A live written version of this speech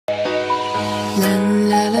La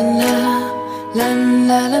la la la, la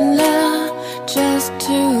la la la, just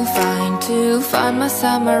to find my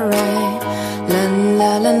summer ray. La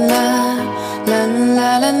la la la, la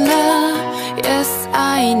la la la, yes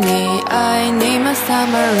I need my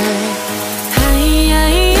summer ray. Hey,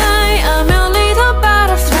 hey, hey, I'm a little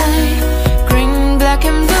butterfly, green, black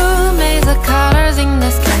and blue, make the colors in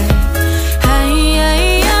the sky. Hey,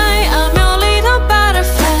 hey, hey, I'm a little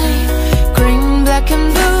butterfly, green, black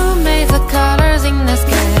and blue, make the colors in the sky.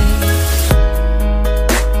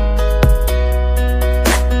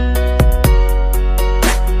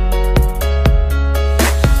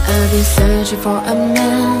 I've been searching for a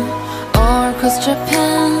man or across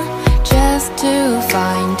Japan, just to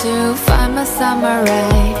find my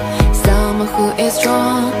samurai, someone who is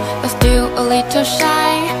strong but still a little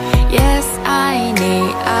shy. Yes, I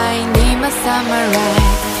need my samurai.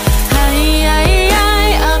 Hi, hi, hi,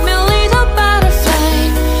 I'm a little butterfly,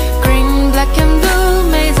 green, black and blue,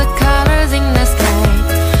 make the colors in the sky.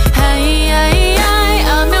 Hi, hi, hi,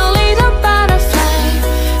 I'm a little butterfly,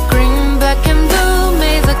 green, black and blue,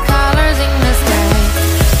 make the colors in the sky.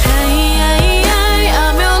 Hi, hi, hi,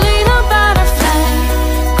 I'm a little butterfly,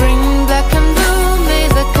 green, black and blue,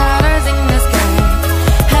 make the colors in the sky.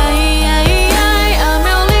 Hi, hi, hi, I'm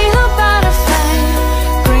a little butterfly,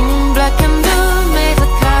 green, black and blue, make the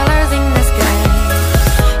colors in the sky.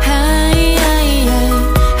 Hi, hi,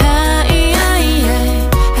 hi, hi, hi,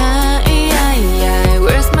 hi, hi,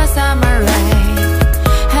 where's my samurai?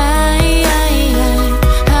 Hi, hi,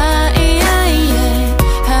 hi, hi,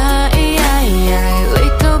 hi, hi,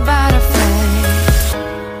 little butterfly.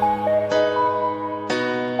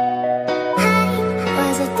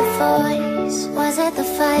 Was it the voice? Was it the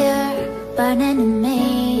fire burning in me?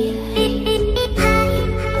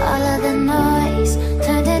 All of the noise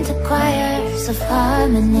turned into choirs of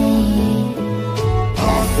harmony.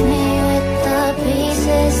 Left me with the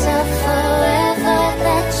pieces of forever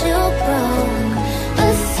that you broke.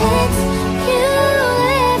 But since you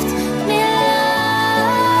left me alone,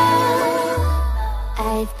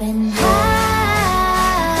 I've been high.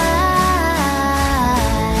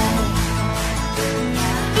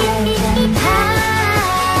 I've been high.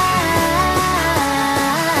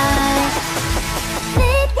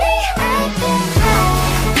 Lately I've been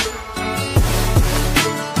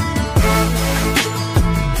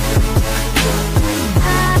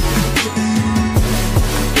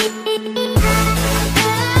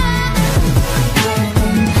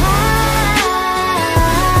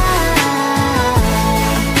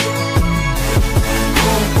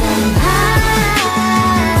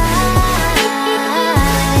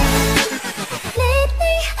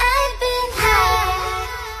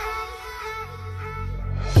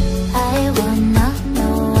I wanna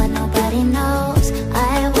know what nobody knows.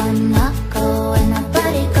 I wanna go where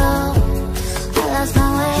nobody goes. I lost my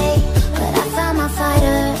way, but I found my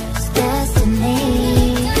fighter's destiny.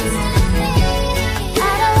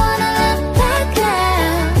 I don't wanna look back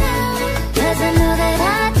now, 'cause I know that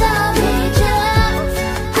I don't need your love.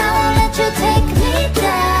 I won't let you take me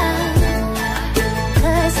down,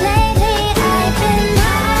 'cause lately I've been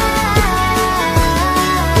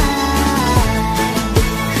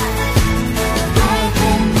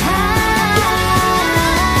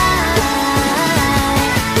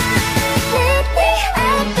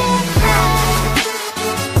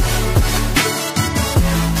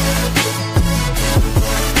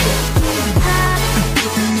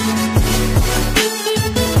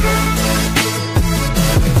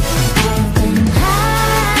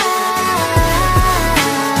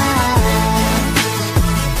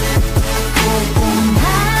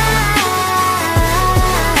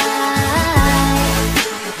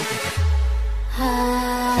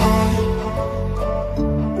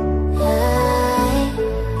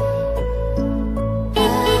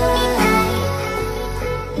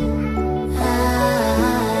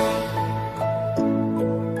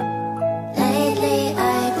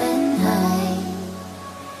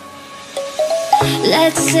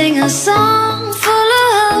Let's sing a song full of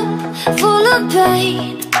hope, full of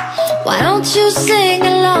pain. Why don't you sing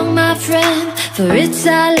along, my friend? For it's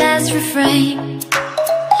our last refrain.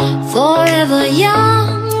 Forever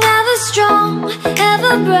young, ever strong,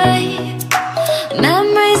 ever brave.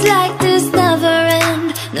 Memories like this never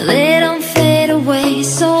end. No, they don't fade away.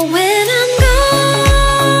 So when I'm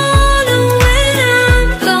gone, oh, when I'm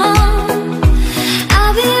gone,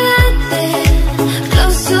 I'll be right there,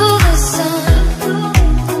 close to the sun.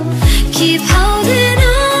 Keep holding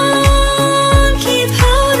on, keep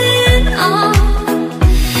holding on,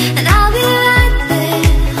 and I'll be right there,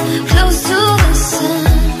 close to the sun,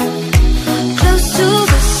 close to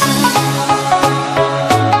the sun.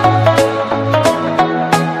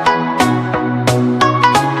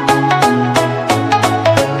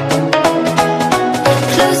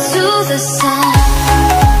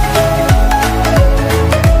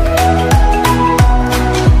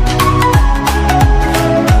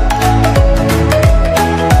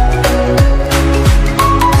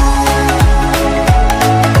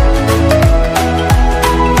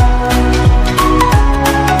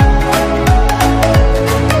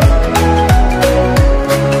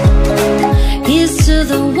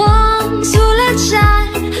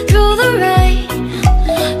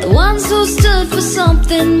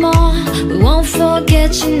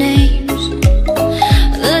 forget your names.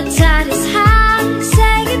 The tide is high,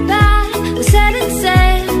 say goodbye, we're setting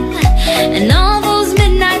sail. And all those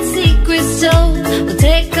midnight secrets told, we'll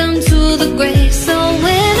take them to the grave. So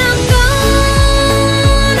when I'm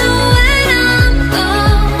gone, oh when I'm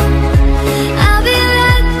gone, I'll be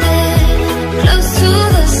right there, close to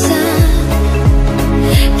the sun.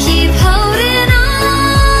 Keep holding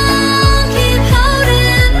on, keep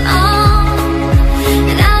holding on.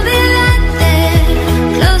 And I'll be right there,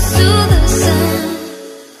 close to the sun,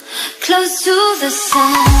 close to the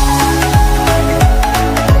sun.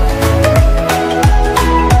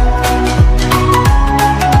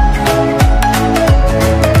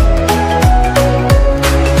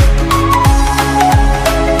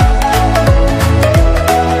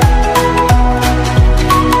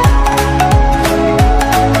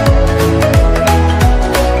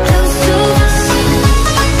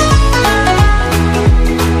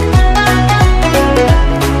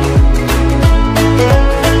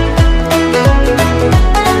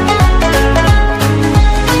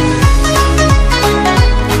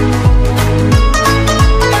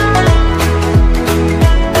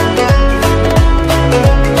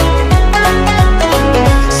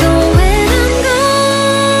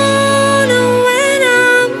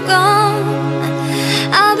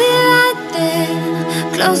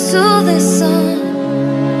 Close to the sun.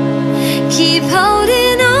 Keep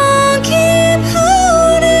holding on, keep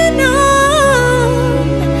holding on.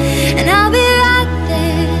 And I'll be right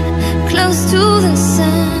there, close to the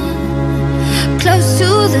sun, close to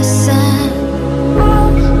the sun.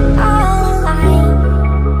 All alive.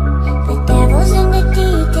 The devil's in the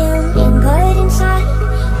detail, lingered inside.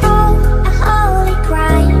 Oh, a holy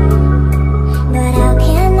crime. But how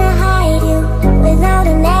can I hide you without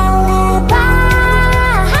an alibi?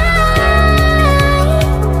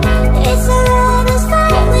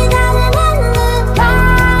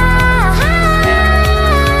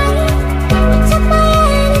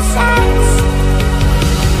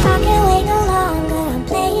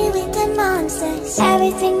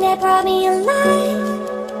 Brought me alive,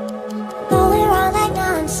 but we're all like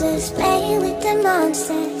monsters, playing with the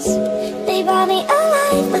monsters.